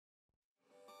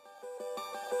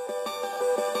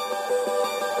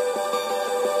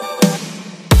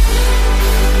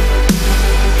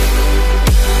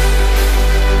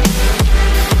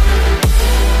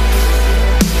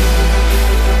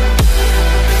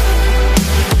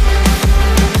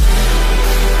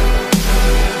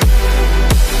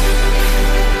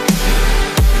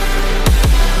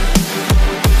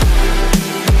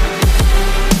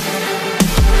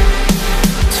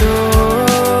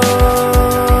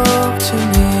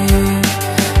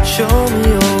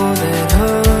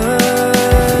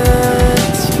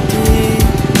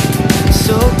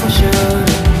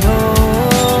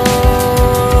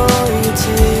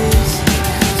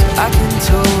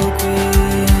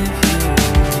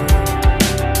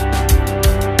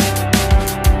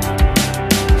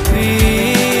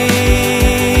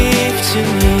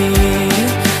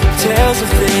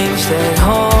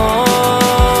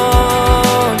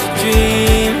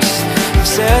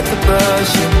let the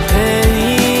brush and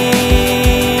paint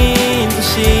the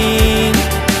scene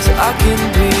so I can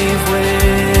breathe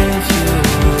with you.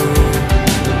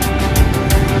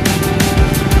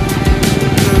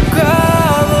 The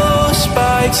gravel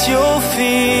spikes your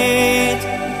feet,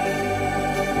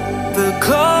 the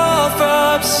cloth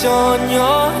rubs on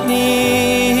your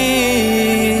knees.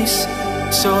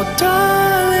 So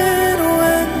darling,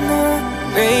 when the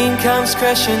rain comes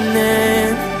crashing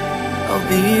in, I'll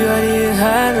be right here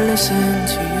and listen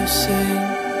to you sing.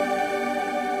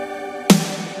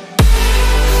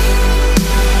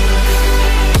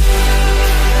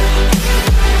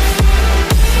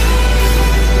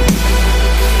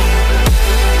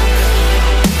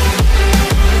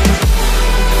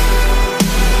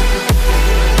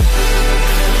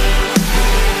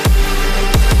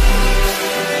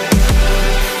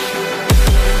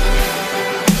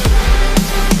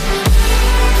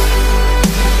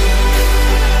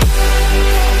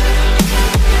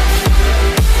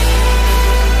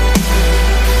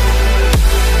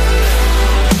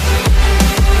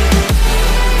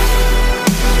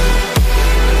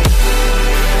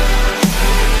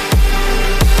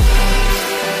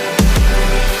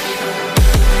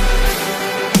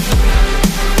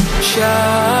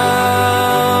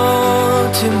 Shout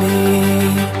to me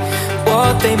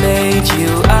what they made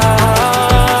you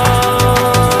out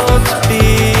to be.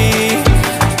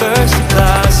 Burst the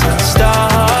glass and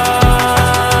start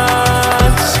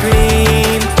to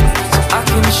scream so I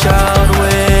can shout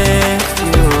with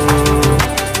you.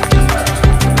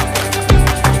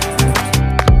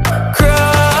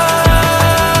 Cry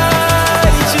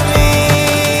to me,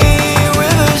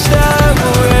 rivers that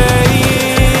will raise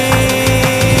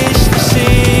the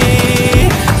sea,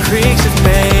 creeks of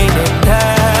pain and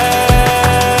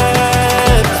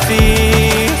apathy,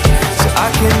 so I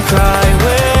can cry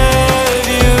with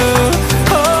you.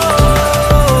 Oh,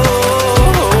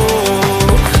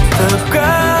 the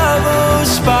gravel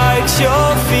spikes your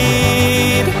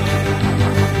feet,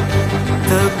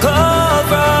 the glove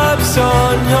rubs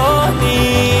on your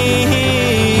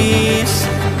knees.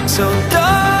 So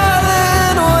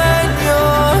darling, when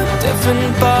you're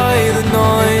deafened by the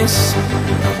noise,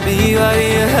 I'll be right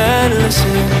here and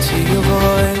listen to your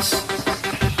voice.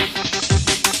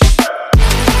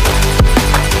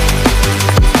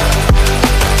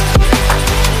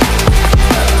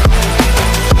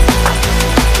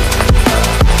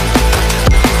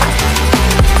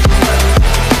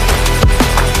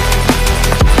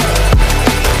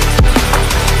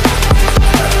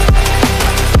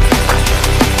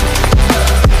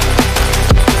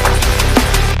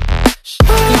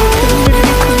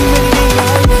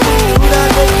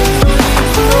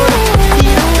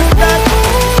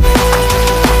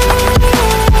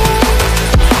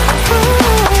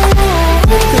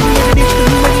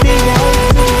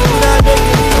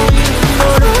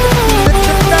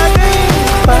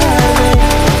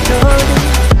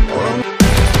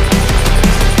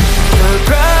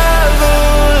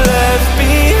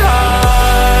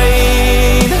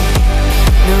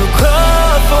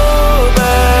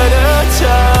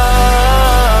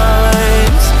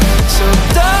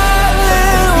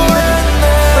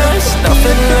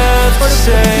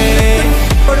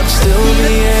 Still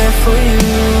be here for you.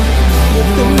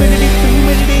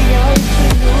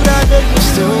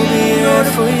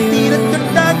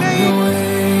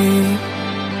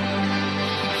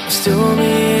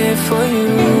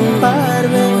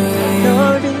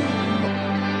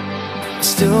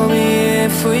 Still be here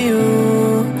for you.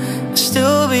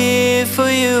 Still be here for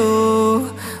you.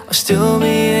 I'll still be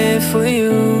here for you.